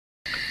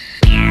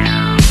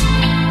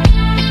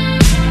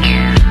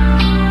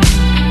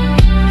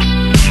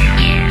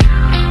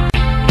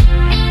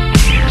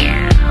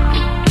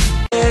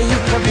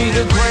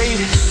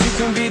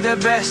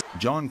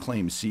John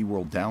claims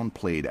SeaWorld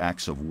downplayed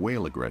acts of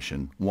whale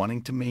aggression,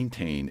 wanting to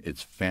maintain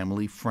its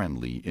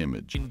family-friendly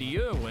image. Bindi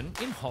Irwin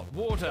in hot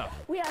water.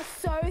 We are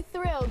so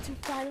thrilled to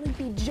finally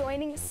be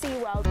joining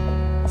SeaWorld.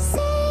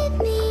 Save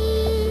me.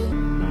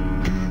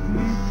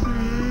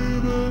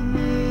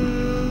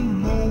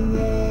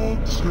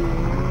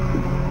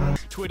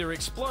 Twitter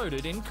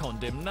exploded in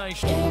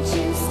condemnation. It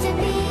used to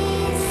be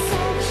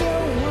such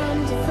a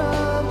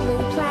wonderful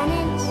blue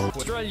planet.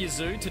 Australia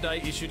Zoo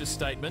today issued a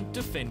statement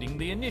defending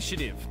the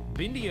initiative.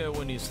 Bindi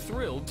Irwin is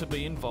thrilled to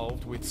be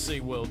involved with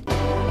SeaWorld.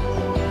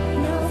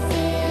 No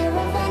fear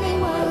of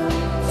anyone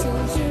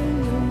till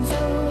humans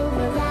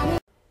overrun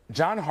it.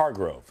 John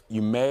Hargrove,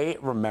 you may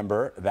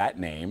remember that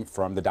name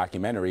from the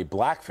documentary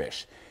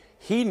Blackfish.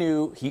 He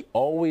knew he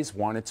always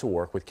wanted to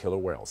work with killer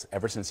whales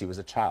ever since he was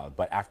a child,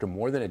 but after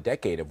more than a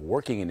decade of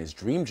working in his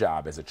dream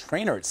job as a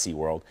trainer at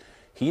SeaWorld,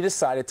 he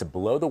decided to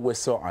blow the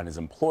whistle on his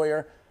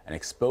employer and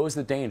expose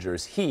the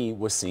dangers he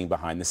was seeing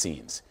behind the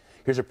scenes.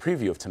 Here's a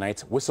preview of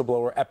tonight's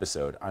Whistleblower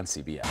episode on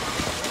CBS.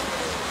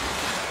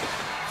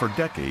 For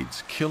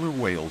decades, killer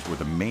whales were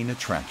the main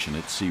attraction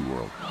at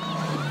SeaWorld.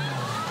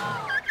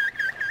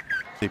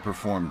 They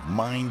performed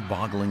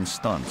mind-boggling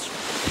stunts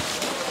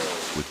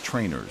with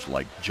trainers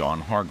like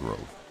John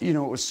Hargrove. You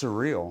know, it was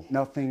surreal.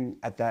 Nothing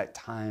at that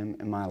time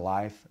in my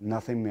life,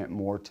 nothing meant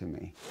more to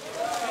me.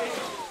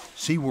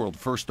 SeaWorld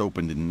first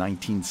opened in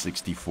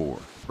 1964.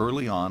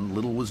 Early on,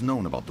 little was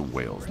known about the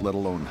whales, let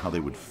alone how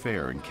they would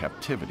fare in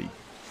captivity.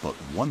 But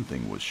one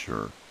thing was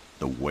sure,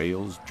 the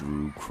whales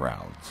drew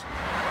crowds.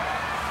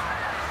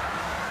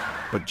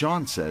 But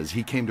John says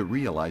he came to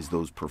realize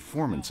those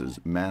performances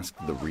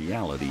masked the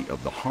reality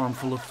of the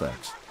harmful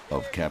effects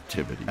of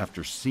captivity.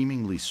 After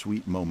seemingly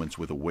sweet moments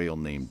with a whale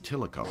named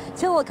Tilikum.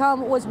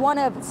 Tilikum was one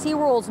of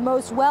SeaWorld's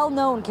most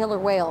well-known killer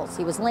whales.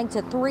 He was linked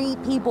to 3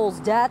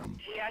 people's death.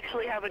 We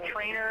actually have a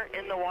trainer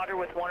in the water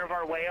with one of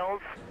our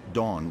whales.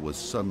 Dawn was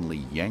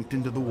suddenly yanked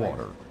into the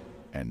water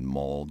and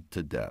mauled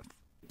to death.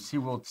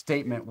 SeaWorld's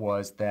statement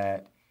was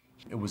that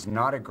it was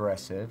not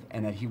aggressive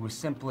and that he was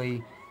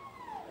simply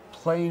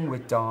playing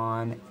with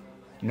Dawn.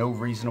 No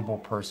reasonable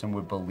person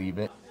would believe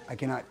it. I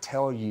cannot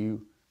tell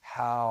you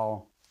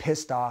how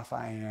pissed off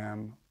I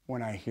am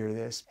when I hear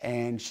this,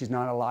 and she's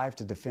not alive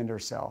to defend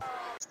herself.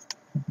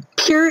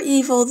 Pure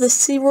Evil, the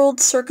SeaWorld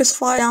Circus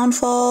Fly,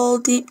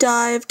 DownFall, Deep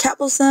Dive,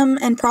 Capitalism,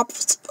 and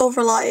Profits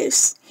Over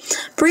Lives.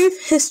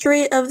 Brief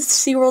history of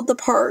SeaWorld the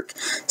park.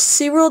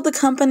 SeaWorld the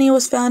company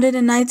was founded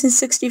in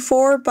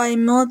 1964 by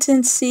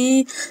Milton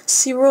C.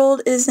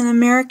 SeaWorld is an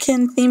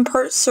American theme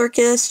park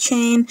circus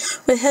chain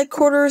with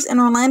headquarters in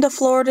Orlando,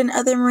 Florida, and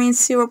other marine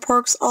SeaWorld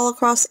parks all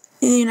across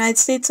the United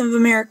States of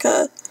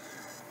America.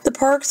 The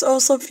parks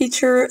also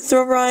feature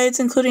thrill rides,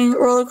 including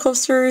roller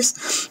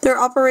coasters. Their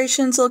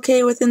operations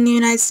located within the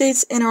United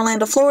States in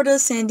Orlando, Florida,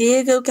 San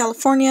Diego,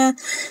 California,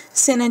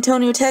 San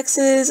Antonio,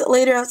 Texas,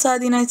 later outside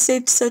the United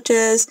States, such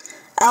as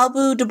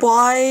Abu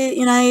Dhabi,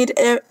 United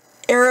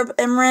Arab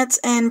Emirates,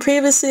 and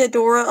previously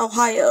Adora,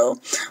 Ohio.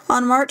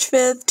 On March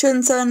 5th,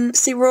 2007,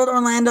 SeaWorld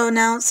Orlando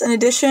announced an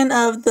addition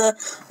of the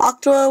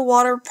Aqua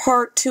Water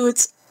Park to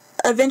its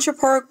Adventure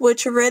Park,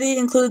 which already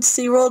includes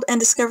SeaWorld and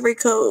Discovery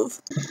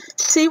Cove.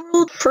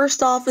 SeaWorld,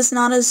 first off, is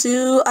not a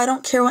zoo. I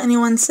don't care what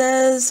anyone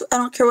says. I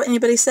don't care what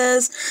anybody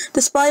says.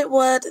 Despite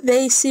what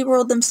they,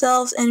 SeaWorld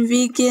themselves, and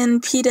vegan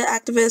PETA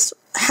activists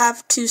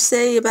have to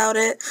say about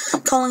it,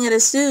 calling it a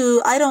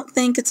zoo, I don't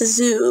think it's a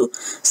zoo.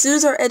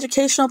 Zoos are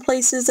educational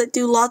places that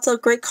do lots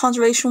of great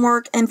conservation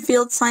work and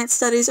field science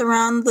studies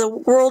around the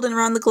world and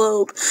around the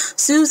globe.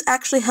 Zoos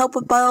actually help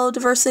with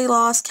biodiversity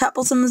loss.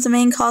 Capitalism is the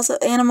main cause of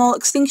animal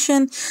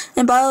extinction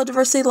and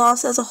biodiversity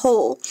loss as a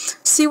whole.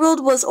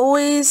 SeaWorld was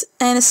always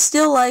and is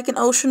still like an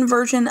ocean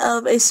version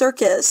of a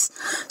circus.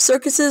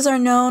 Circuses are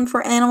known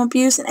for animal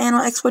abuse and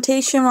animal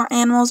exploitation, where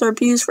animals are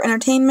abused for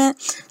entertainment.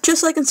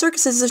 Just like in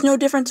circuses, there's no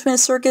difference between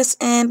a circus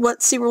and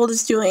what SeaWorld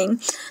is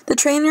doing. The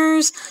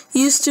trainers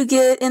used to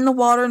get in the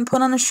water and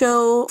put on a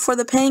show for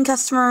the paying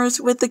customers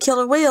with the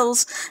killer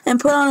whales and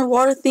put on a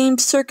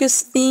water-themed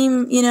circus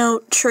theme,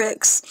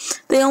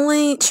 tricks. They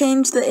only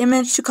changed the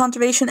image to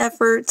conservation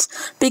efforts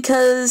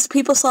because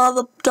people saw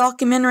the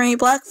documentary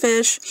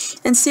Blackfish,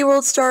 and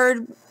SeaWorld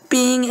started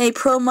being a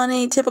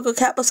pro-money, typical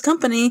capitalist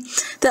company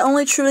that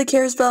only truly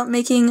cares about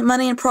making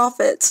money and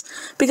profits.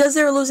 Because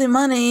they were losing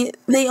money,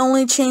 they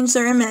only changed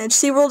their image.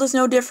 SeaWorld is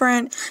no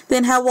different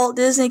than how Walt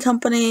Disney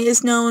Company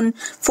is known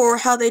for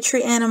how they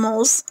treat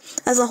animals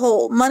as a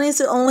whole. Money is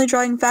the only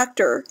driving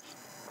factor.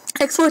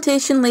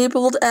 Exploitation,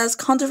 labeled as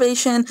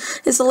conservation,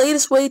 is the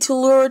latest way to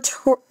lure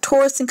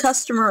tourists and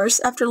customers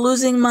after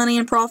losing money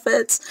and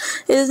profits.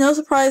 It is no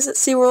surprise that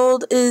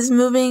SeaWorld is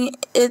moving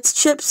its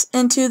chips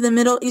into the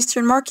Middle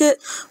Eastern market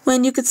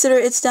when you consider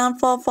its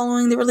downfall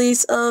following the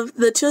release of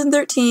the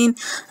 2013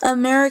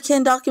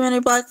 American documentary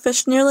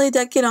Blackfish. Nearly a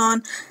decade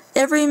on,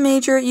 every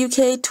major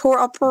UK tour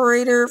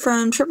operator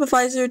from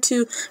TripAdvisor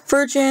to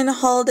Virgin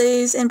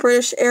Holidays and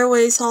British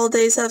Airways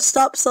Holidays have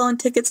stopped selling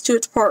tickets to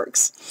its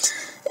parks.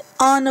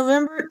 On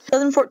November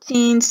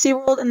 2014,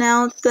 SeaWorld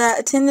announced that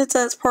attendance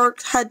at its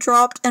park had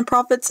dropped and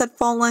profits had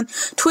fallen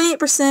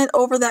 28%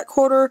 over that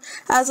quarter.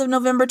 As of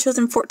November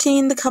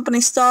 2014, the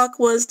company's stock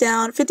was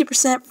down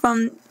 50%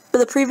 from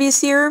the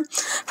previous year.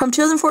 From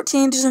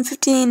 2014 to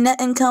 2015,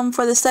 net income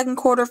for the second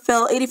quarter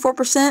fell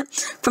 84%,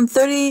 from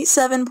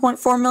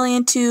 $37.4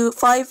 million to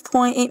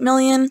 $5.8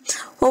 million,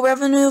 while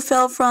revenue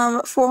fell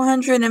from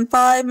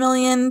 $405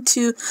 million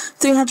to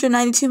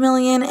 $392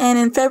 million. And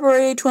in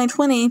February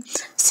 2020,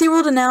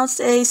 SeaWorld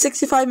announced a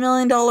 $65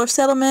 million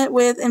settlement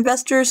with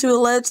investors who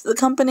alleged the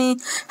company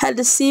had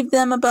deceived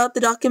them about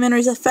the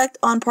documentary's effect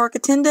on park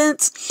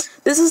attendance.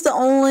 This is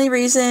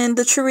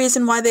the true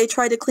reason why they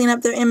tried to clean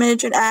up their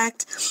image and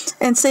act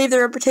and save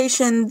their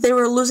reputation. They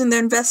were losing their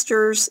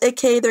investors,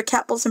 aka their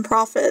capitalism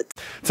profits.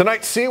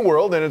 Tonight,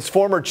 SeaWorld and its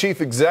former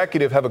chief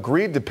executive have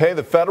agreed to pay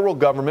the federal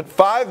government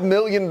 $5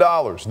 million.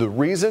 The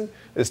reason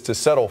is to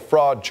settle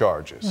fraud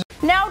charges.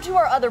 Now to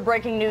our other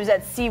breaking news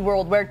at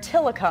SeaWorld, where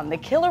Tilikum, the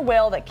killer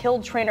whale that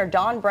killed trainer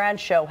Don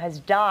Bradshaw, has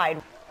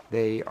died.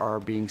 They are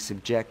being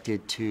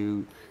subjected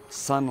to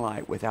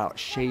sunlight without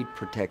shade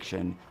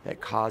protection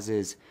that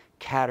causes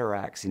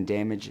cataracts and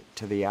damage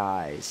to the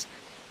eyes.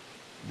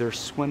 They're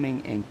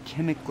swimming in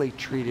chemically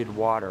treated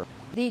water.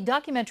 The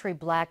documentary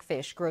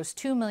Blackfish grossed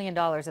 $2 million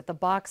at the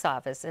box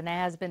office and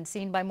has been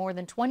seen by more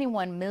than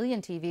 21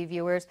 million TV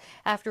viewers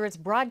after its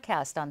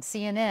broadcast on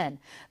CNN.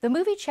 The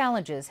movie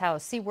challenges how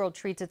SeaWorld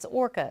treats its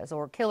orcas,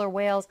 or killer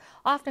whales,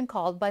 often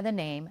called by the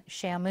name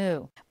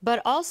Shamu.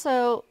 But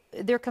also,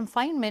 their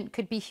confinement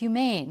could be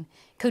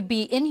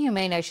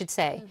inhumane, I should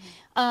say.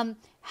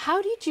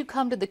 How did you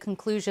come to the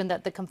conclusion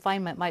that the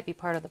confinement might be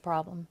part of the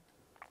problem?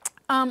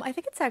 I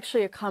think it's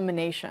actually a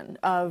combination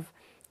of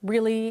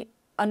really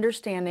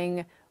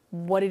understanding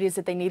what it is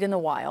that they need in the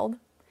wild,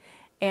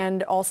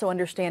 and also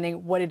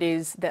understanding what it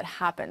is that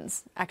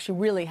actually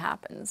really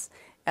happens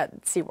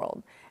at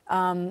SeaWorld.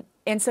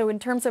 And so in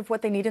terms of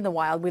what they need in the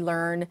wild, we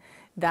learn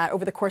that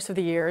over the course of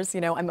the years,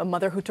 I'm a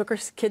mother who took her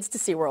kids to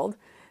SeaWorld.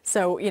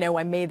 So,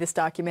 I made this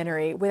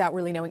documentary without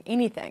really knowing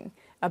anything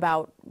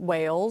about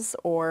whales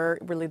or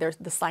really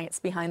the science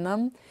behind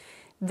them.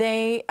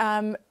 They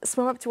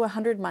swim up to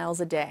 100 miles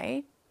a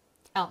day.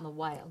 Out in the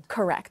wild.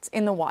 Correct,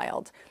 in the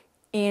wild.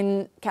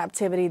 In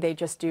captivity, they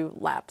just do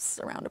laps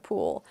around a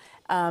pool.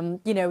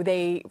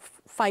 They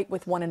fight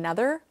with one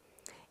another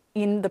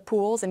in the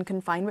pools in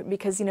confinement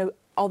because,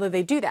 although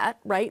they do that,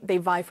 right, they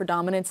vie for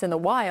dominance in the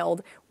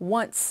wild.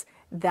 Once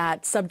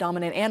that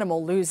subdominant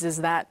animal loses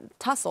that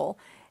tussle,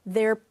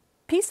 they're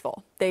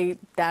peaceful.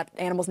 That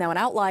animal's now an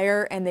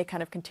outlier, and they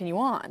kind of continue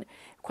on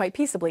quite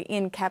peaceably.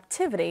 In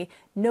captivity,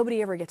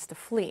 nobody ever gets to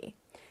flee,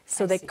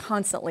 so they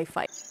constantly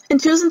fight. In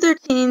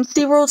 2013,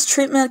 SeaWorld's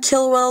treatment of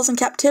killer whales in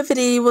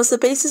captivity was the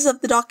basis of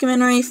the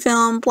documentary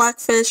film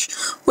Blackfish,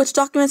 which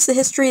documents the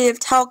history of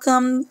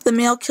Tilikum, the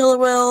male killer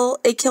whale,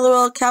 a killer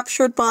whale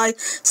captured by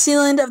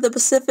Sealand of the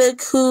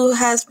Pacific, who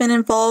has been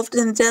involved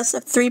in the deaths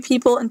of 3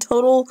 people in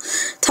total.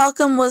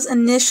 Tilikum was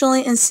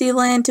initially in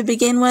Sealand to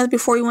begin with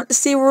before he went to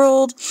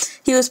SeaWorld.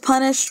 He was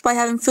punished by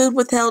having food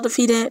withheld if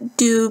he didn't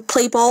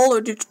play ball or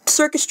do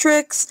circus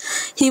tricks.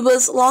 He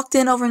was locked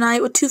in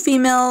overnight with 2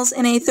 females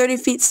in a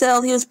 30-foot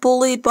cell. He was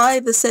bullied by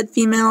the said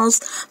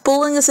females.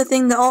 Bullying is a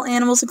thing that all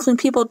animals, including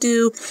people,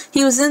 do.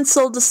 He was then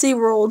sold to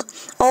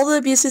SeaWorld. All the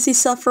abuses he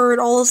suffered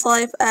all his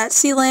life at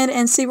Sealand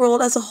and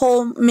SeaWorld as a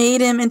whole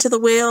made him into the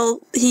whale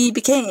he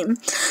became.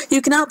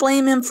 You cannot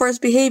blame him for his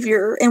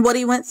behavior and what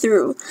he went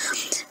through.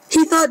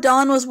 He thought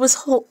Don,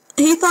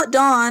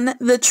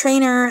 the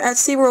trainer at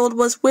SeaWorld,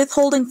 was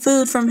withholding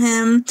food from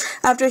him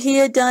after he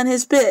had done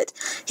his bit.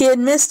 He had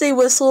missed a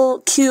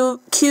whistle cue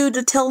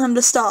to tell him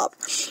to stop.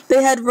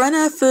 They had run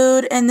out of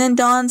food, and then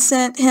Don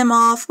sent him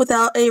off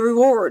without a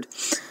reward.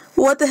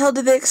 What the hell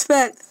did they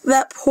expect?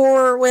 That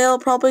poor whale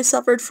probably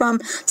suffered from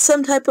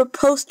some type of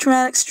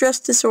post-traumatic stress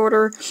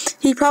disorder.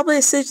 He probably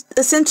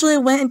essentially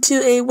went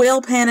into a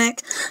whale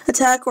panic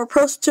attack or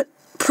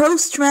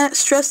post-traumatic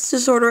stress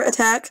disorder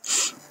attack,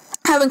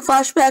 having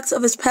flashbacks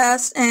of his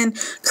past and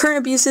current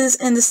abuses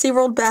in the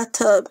SeaWorld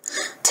bathtub.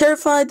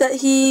 Terrified that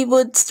the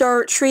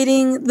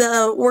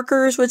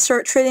workers would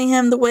start treating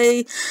him the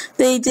way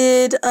they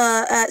did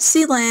at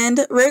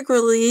Sealand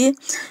regularly,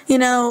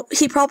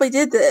 he probably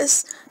did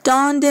this.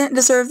 Dawn didn't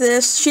deserve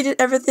this. She did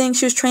everything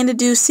she was trained to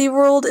do.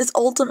 SeaWorld is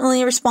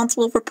ultimately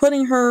responsible for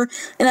putting her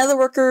and other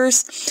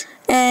workers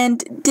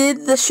and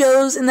did the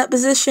shows in that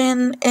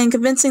position and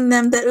convincing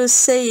them that it was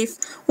safe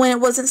when it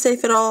wasn't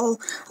safe at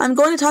all. I'm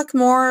going to talk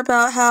more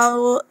about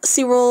how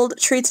SeaWorld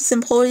treats its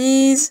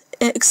employees,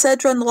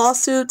 etc. in the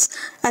lawsuits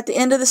at the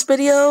end of this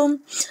video.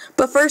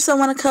 But first I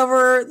want to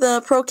cover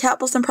the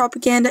pro-capitalism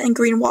propaganda and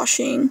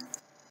greenwashing.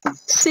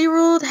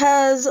 SeaWorld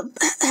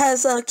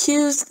has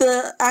accused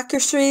the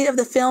accuracy of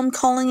the film,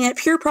 calling it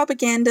pure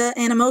propaganda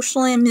and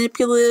emotionally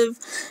manipulative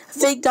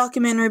fake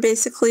documentary,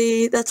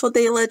 basically. That's what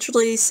they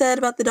allegedly said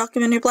about the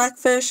documentary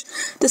Blackfish,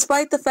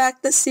 despite the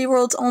fact that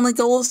SeaWorld's only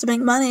goal is to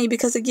make money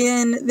because,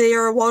 again, they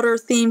are a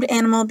water-themed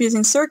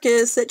animal-abusing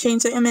circus that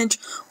changed their image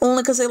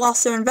only because they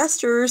lost their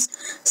investors.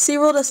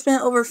 SeaWorld has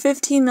spent over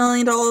 $15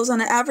 million on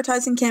an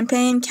advertising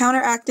campaign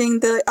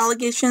counteracting the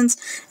allegations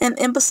and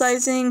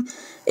emphasizing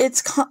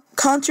its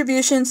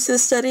contributions to the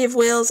study of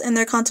whales and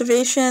their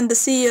conservation. The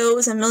CEO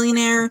is a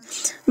millionaire.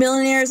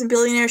 Millionaires and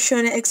billionaires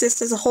shouldn't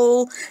exist as a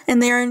whole,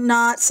 and they are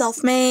not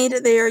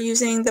self-made. They are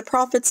using the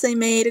profits they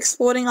made,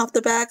 exploiting off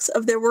the backs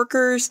of their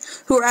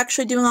workers who are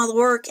actually doing all the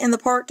work in the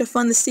park to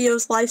fund the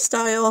CEO's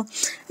lifestyle.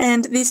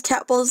 And these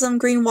capitalism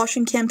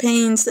greenwashing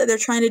campaigns that they're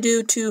trying to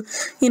do to,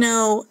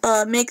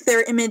 make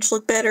their image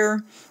look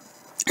better.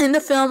 In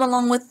the film,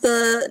 along with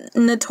the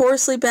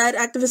notoriously bad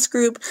activist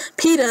group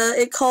PETA,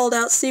 it called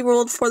out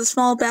SeaWorld for the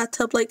small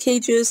bathtub-like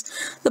cages.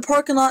 The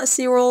parking lot at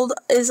SeaWorld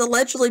is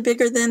allegedly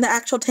bigger than the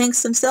actual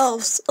tanks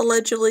themselves,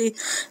 allegedly.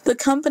 The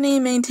company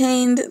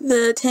maintained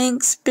the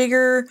tanks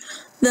bigger.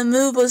 The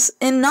move was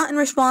not in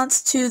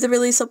response to the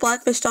release of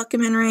Blackfish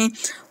documentary.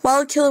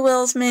 Wild killer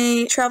whales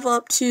may travel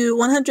up to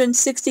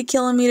 160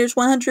 kilometers,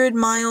 100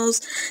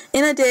 miles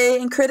in a day,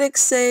 and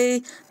critics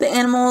say the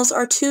animals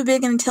are too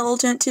big and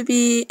intelligent to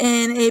be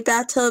in a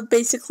bathtub,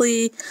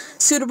 basically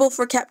suitable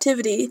for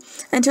captivity.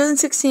 In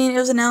 2016, it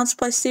was announced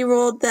by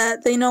SeaWorld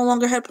that they no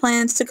longer had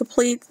plans to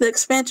complete the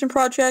expansion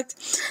project.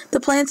 The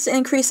plans to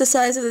increase the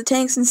size of the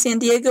tanks in San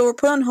Diego were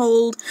put on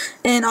hold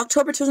in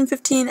October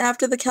 2015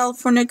 after the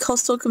California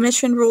Coastal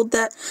Commission ruled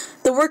that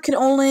the work could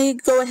only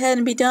go ahead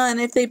and be done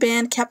if they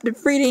banned captive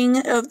breeding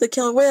of the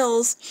killer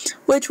whales,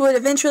 which would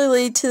eventually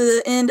lead to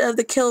the end of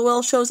the killer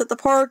whale shows at the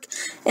park.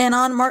 And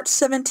on March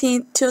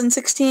 17,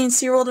 2016,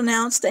 SeaWorld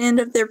announced the end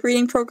of their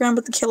breeding program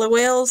with the killer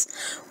whales,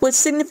 which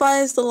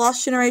signifies the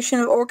lost generation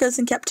of orcas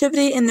in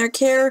captivity in their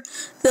care.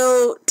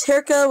 Though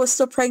Tilikum was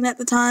still pregnant at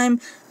the time,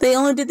 they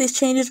only did these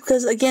changes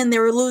because, again, they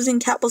were losing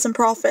capitalism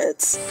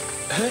profits.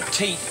 Her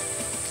teeth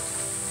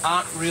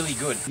aren't really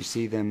good. You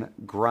see them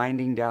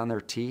grinding down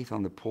their teeth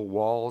on the pool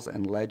walls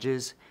and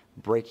ledges,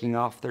 breaking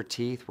off their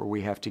teeth, where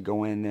we have to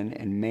go in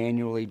and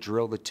manually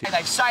drill the tooth.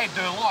 They've saved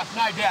her life,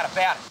 no doubt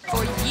about it.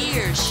 For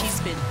years, she's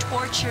been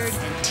tortured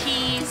and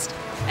teased,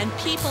 and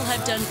people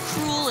have done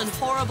cruel and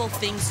horrible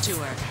things to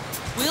her.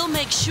 We'll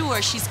make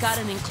sure she's got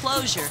an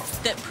enclosure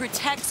that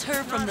protects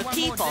her from the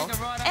people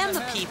and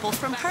the people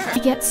from her. I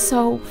get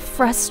so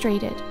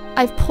frustrated.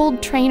 I've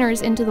pulled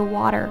trainers into the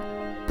water,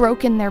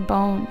 broken their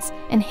bones,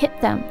 and hit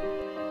them.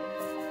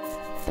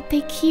 But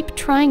they keep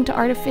trying to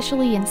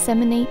artificially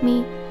inseminate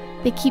me.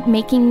 They keep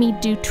making me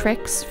do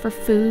tricks for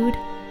food.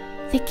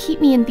 They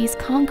keep me in these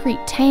concrete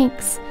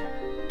tanks,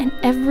 and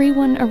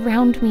everyone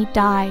around me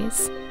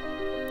dies.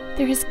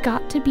 There has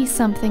got to be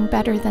something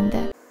better than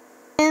this.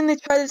 And they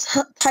try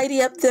to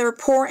tidy up their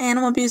poor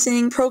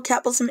animal-abusing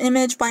pro-capitalism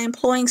image by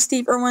employing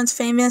Steve Irwin's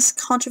famous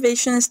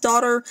conservationist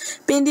daughter,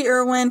 Bindi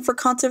Irwin, for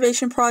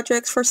conservation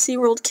projects for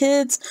SeaWorld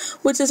kids,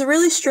 which is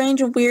really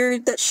strange and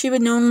weird that she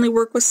would knowingly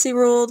work with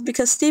SeaWorld,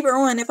 because Steve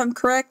Irwin, if I'm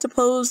correct,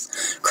 opposed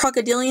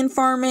crocodilian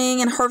farming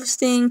and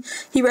harvesting.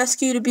 He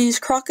rescued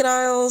abused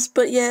crocodiles,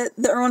 but yet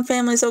the Irwin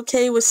family is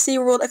okay with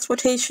SeaWorld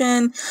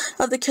exploitation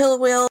of the killer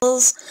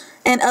whales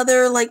and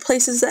other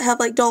places that have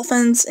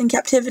dolphins in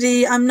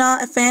captivity. I'm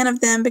not a fan of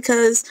them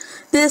because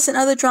this and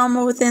other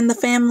drama within the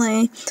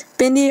family.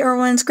 Bindi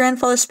Irwin's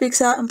grandfather speaks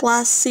out and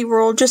blasts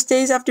SeaWorld just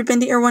days after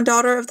Bindi Irwin,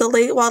 daughter of the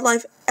late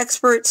wildlife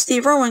expert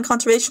Steve Irwin,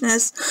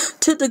 conservationist,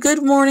 took to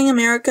Good Morning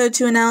America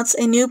to announce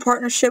a new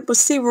partnership with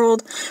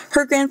SeaWorld.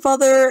 Her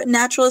grandfather,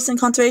 naturalist and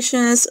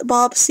conservationist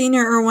Bob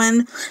Sr.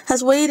 Irwin,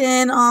 has weighed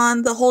in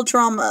on the whole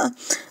drama.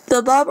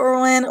 The Bob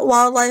Irwin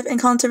Wildlife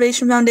and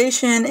Conservation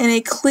Foundation, in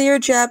a clear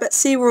jab at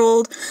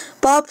SeaWorld,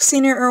 Bob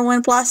Sr.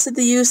 Irwin blasted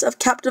the use of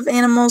captive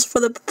animals for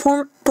the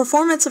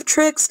performance of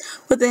tricks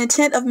with the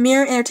intent of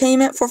mere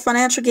entertainment for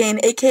financial gain,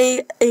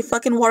 aka a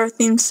fucking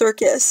water-themed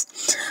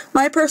circus.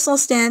 My personal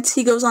stance,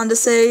 he goes on to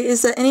say,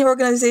 is that any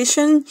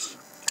organization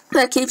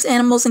that keeps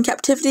animals in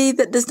captivity,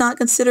 that does not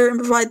consider and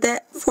provide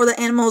that for the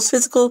animal's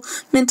physical,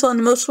 mental, and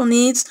emotional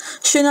needs,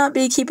 should not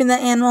be keeping the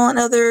animal, and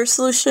other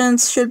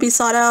solutions should be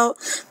sought out.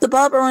 The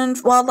Bob Irwin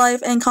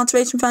Wildlife and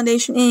Conservation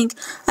Foundation, Inc.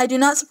 I do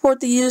not support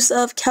the use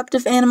of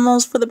captive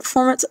animals for the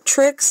performance of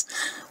tricks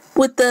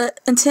with the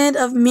intent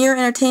of mere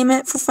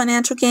entertainment for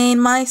financial gain.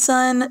 My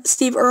son,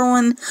 Steve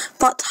Irwin,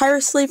 fought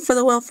tirelessly for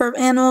the welfare of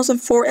animals and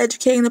for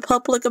educating the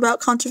public about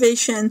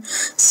conservation.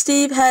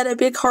 Steve had a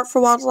big heart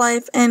for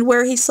wildlife, and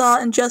where he saw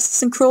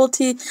injustice and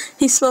cruelty,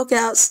 he spoke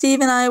out.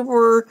 Steve and I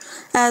were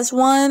as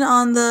one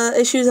on the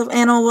issues of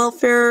animal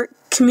welfare,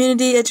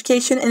 community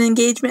education, and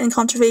engagement in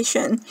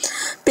conservation.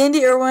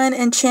 Bindi Irwin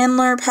and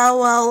Chandler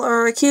Powell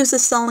are accused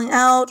of selling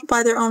out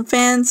by their own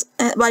fans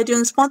by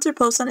doing sponsored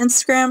posts on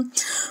Instagram,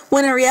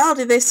 when in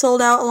reality they sold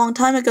out a long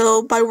time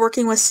ago by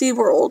working with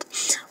SeaWorld.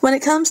 When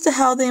it comes to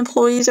how the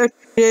employees are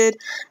treated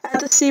at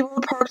the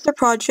SeaWorld parks or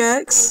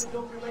projects,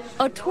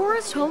 A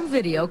tourist home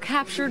video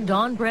captured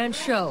Dawn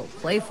Brand's show,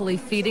 playfully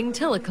feeding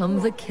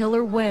Tilikum the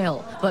killer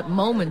whale. But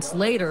moments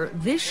later,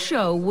 this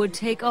show would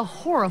take a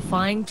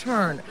horrifying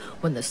turn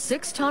when the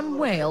 6-ton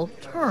whale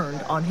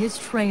turned on his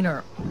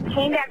trainer.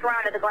 Came back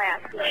around to the glass,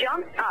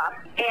 jumped up,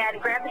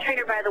 and grabbed the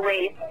trainer by the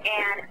waist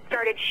and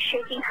started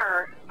shaking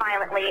her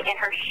violently, and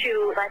her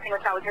shoe, last thing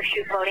we saw was her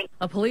shoe floating.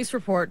 A police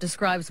report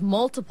describes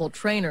multiple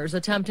trainers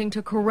attempting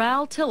to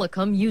corral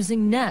Tilikum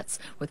using nets,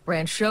 with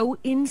Brand's show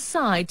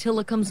inside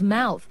Tilikum's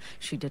mouth.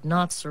 She did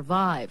not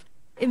survive.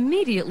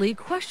 Immediately,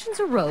 questions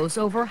arose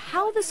over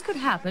how this could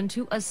happen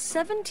to a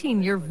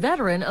 17-year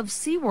veteran of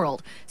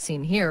SeaWorld,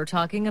 seen here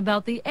talking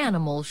about the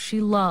animals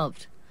she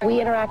loved. We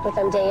interact with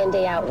them day in,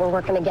 day out. We're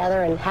working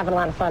together and having a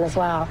lot of fun as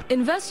well.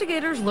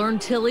 Investigators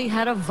learned Tilly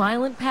had a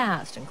violent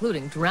past,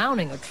 including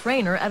drowning a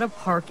trainer at a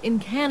park in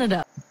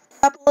Canada.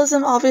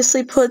 Capitalism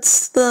obviously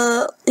puts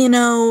the,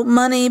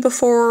 money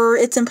before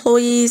its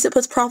employees. It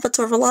puts profits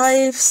over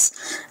lives.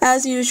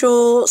 As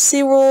usual,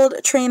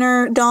 SeaWorld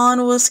trainer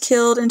Dawn was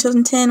killed in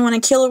 2010 when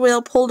a killer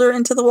whale pulled her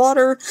into the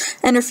water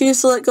and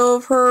refused to let go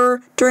of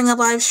her during a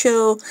live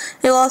show.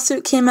 A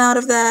lawsuit came out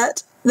of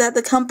that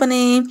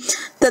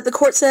the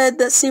court said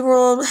that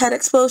SeaWorld had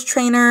exposed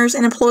trainers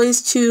and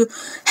employees to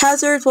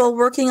hazards while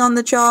working on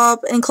the job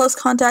in close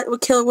contact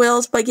with killer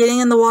whales by getting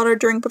in the water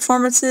during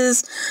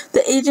performances.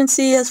 The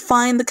agency has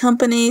fined the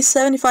company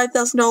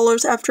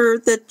 $75,000 after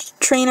the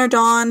trainer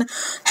Dawn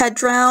had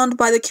drowned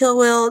by the killer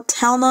whale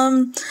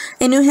Tilikum.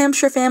 A New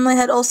Hampshire family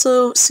had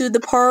also sued the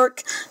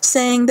park,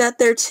 saying that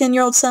their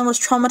 10-year-old son was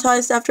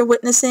traumatized after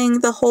witnessing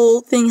the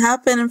whole thing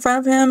happen in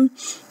front of him.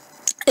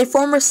 A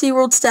former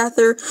SeaWorld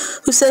staffer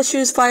who says she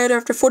was fired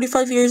after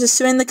 45 years is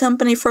suing the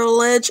company for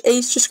alleged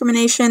age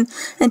discrimination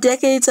and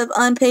decades of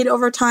unpaid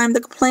overtime.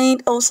 The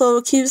complaint also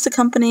accused the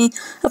company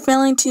of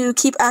failing to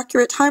keep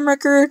accurate time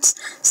records,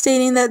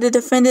 stating that the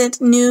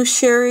defendant knew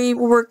Sherry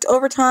worked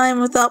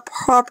overtime without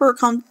proper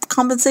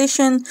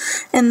compensation,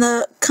 and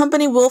the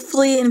company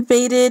willfully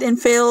invaded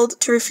and failed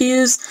to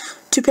refuse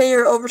to pay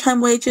her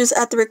overtime wages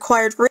at the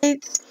required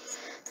rates.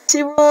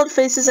 SeaWorld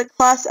faces a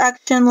class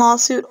action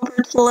lawsuit over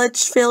its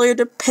alleged failure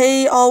to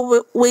pay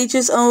all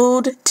wages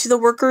owed to the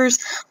workers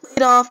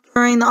laid off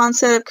during the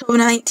onset of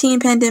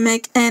COVID-19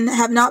 pandemic and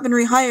have not been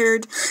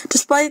rehired,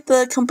 despite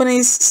the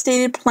company's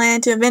stated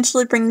plan to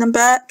eventually bring them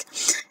back.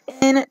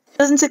 In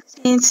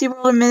 2016,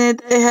 SeaWorld admitted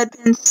that it had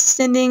been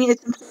sending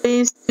its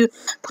employees to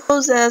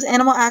pose as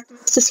animal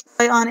activists to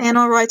spy on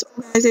animal rights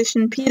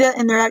organization PETA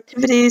and their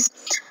activities.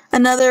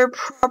 Another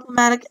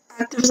problematic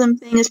activism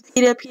thing is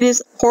PETA. PETA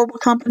is a horrible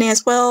company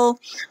as well,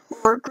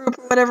 or group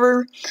or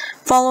whatever.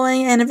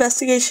 Following an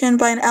investigation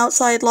by an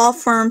outside law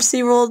firm,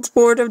 SeaWorld's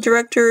board of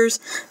directors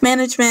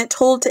management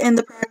told to end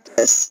the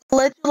practice.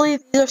 Allegedly,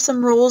 these are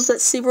some rules that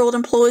SeaWorld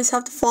employees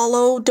have to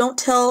follow. Don't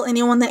tell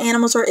anyone the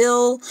animals are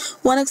ill.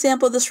 One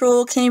example of this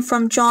rule came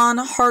from John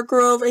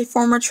Hargrove, a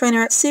former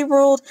trainer at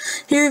SeaWorld.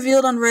 He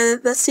revealed on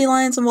Reddit that sea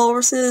lions and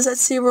walruses at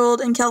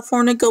SeaWorld in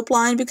California go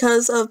blind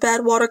because of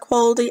bad water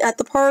quality at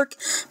the park,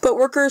 but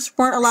workers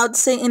weren't allowed to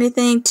say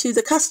anything to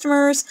the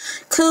customers.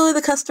 Clearly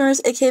the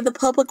customers, aka the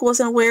public,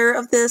 wasn't aware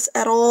of this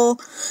at all.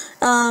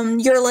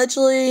 You're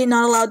allegedly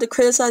not allowed to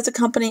criticize the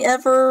company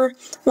ever.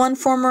 One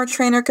former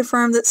trainer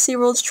confirmed that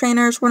SeaWorld's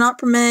trainers were not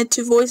permitted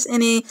to voice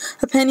any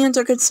opinions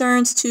or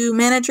concerns to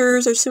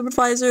managers or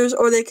supervisors,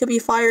 or they could be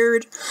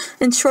fired.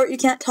 In short, you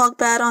can't talk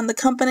bad on the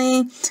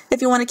company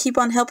if you want to keep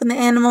on helping the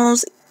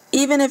animals.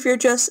 Even if you're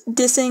just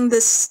dissing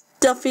this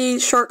stuffy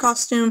shark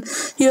costume,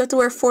 you have to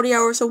wear 40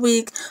 hours a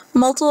week.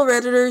 Multiple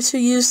Redditors who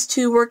used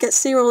to work at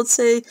SeaWorld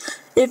say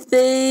if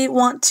they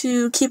want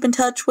to keep in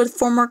touch with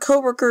former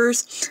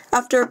co-workers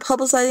after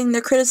publicizing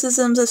their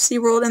criticisms of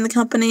SeaWorld and the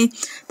company,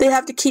 they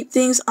have to keep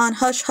things on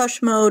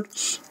hush-hush mode.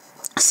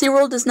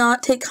 SeaWorld does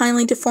not take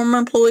kindly to former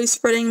employees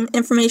spreading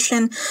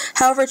information,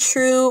 however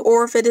true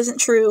or if it isn't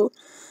true.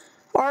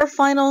 Our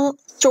final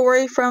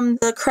story from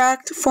the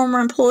cracked former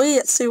employee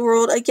at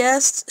SeaWorld: a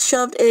guest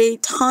shoved a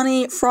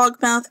tawny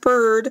frog-mouthed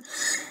bird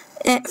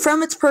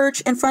from its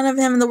perch in front of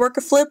him, and the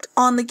worker flipped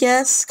on the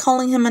guest,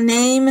 calling him a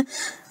name.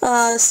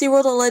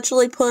 SeaWorld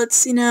allegedly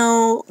puts,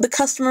 the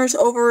customers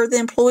over the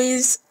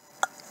employees.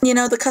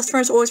 The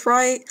customer's always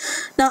right.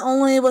 Not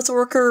only was the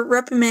worker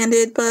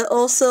reprimanded, but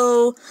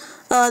also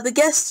the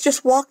guests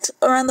just walked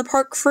around the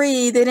park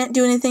free. They didn't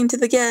do anything to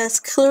the guests.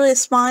 Clearly a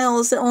smile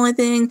is the only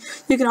thing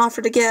you can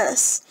offer to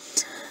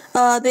guests.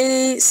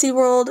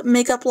 SeaWorld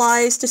make up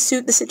lies to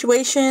suit the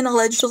situation,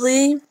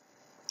 allegedly.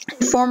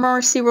 A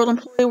former SeaWorld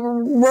employee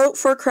wrote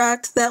for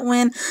Cracked that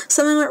when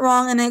something went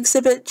wrong in an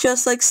exhibit,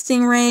 just like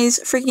stingrays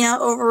freaking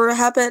out over a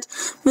habit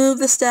move,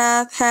 the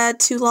staff had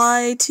to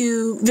lie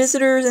to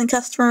visitors and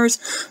customers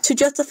to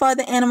justify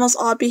the animals'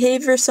 odd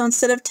behavior. So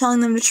instead of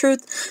telling them the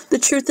truth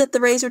that the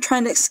rays were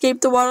trying to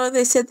escape the water,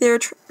 they said they were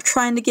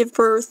trying to give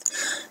birth.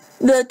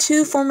 The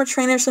two former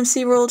trainers from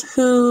SeaWorld,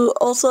 who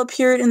also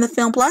appeared in the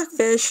film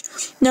Blackfish,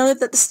 noted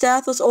that the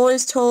staff was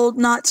always told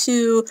not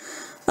to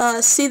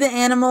see the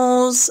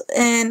animals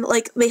and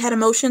like they had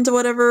emotions or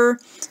whatever.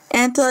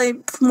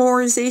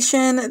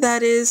 Anthropomorphization,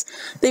 that is,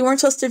 they weren't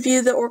supposed to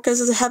view the orcas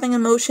as having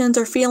emotions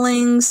or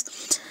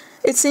feelings.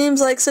 It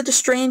seems like such a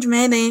strange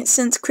mandate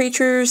since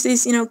creatures,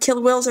 these,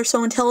 killer whales are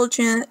so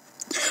intelligent.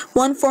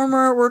 One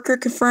former worker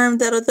confirmed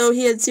that although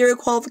he had 0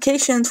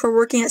 qualifications for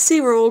working at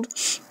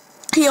SeaWorld,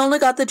 he only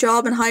got the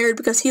job and hired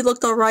because he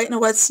looked alright in a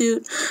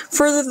wetsuit.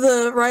 Further,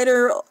 the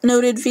writer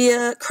noted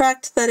via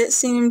Cracked that it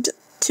seemed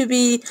to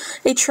be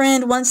a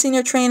trend. One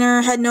senior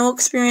trainer had no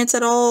experience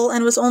at all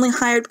and was only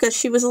hired because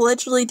she was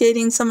allegedly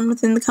dating someone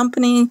within the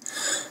company.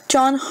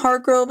 John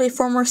Hargrove, a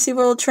former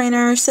SeaWorld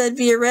trainer, said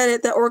via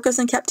Reddit that orcas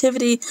in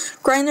captivity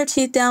grind their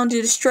teeth down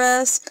due to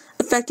stress,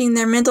 affecting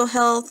their mental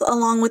health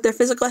along with their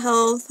physical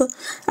health.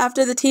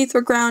 After the teeth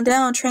were ground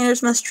down,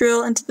 trainers must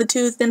drill into the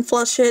tooth and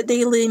flush it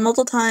daily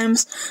multiple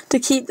times to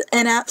keep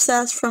an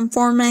abscess from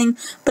forming,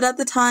 but at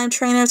the time,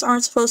 trainers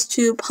aren't supposed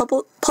to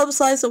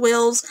publicize the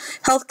whale's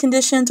health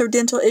conditions or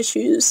dental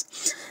issues.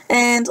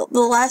 And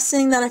the last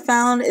thing that I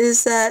found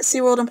is that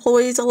SeaWorld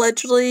employees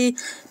allegedly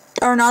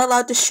are not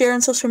allowed to share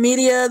on social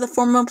media. The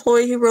former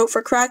employee who wrote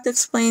for Cracked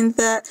explained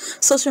that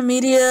social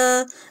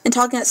media and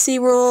talking at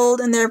SeaWorld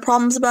and their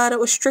problems about it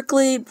was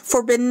strictly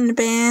forbidden and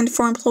banned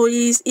for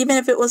employees, even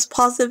if it was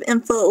positive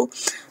info.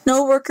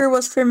 No worker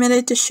was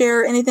permitted to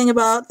share anything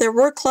about their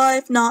work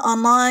life, not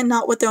online,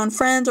 not with their own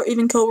friends, or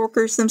even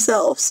co-workers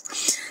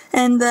themselves.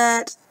 And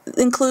that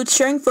includes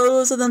sharing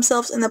photos of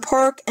themselves in the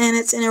park and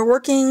its inner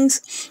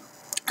workings.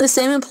 The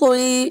same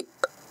employee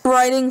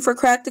writing for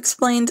Cracked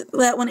explained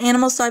that when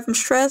animals die from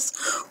stress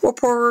or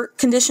poor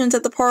conditions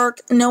at the park,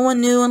 no one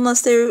knew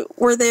unless they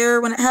were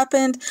there when it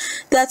happened.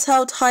 That's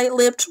how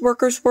tight-lipped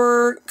workers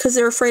were because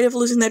they were afraid of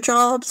losing their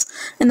jobs,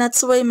 and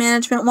that's the way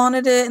management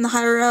wanted it and the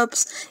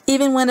higher-ups,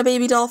 even when a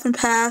baby dolphin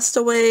passed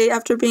away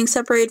after being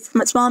separated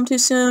from its mom too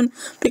soon,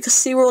 because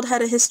SeaWorld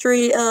had a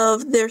history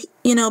of their,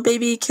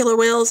 baby killer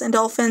whales and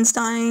dolphins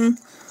dying.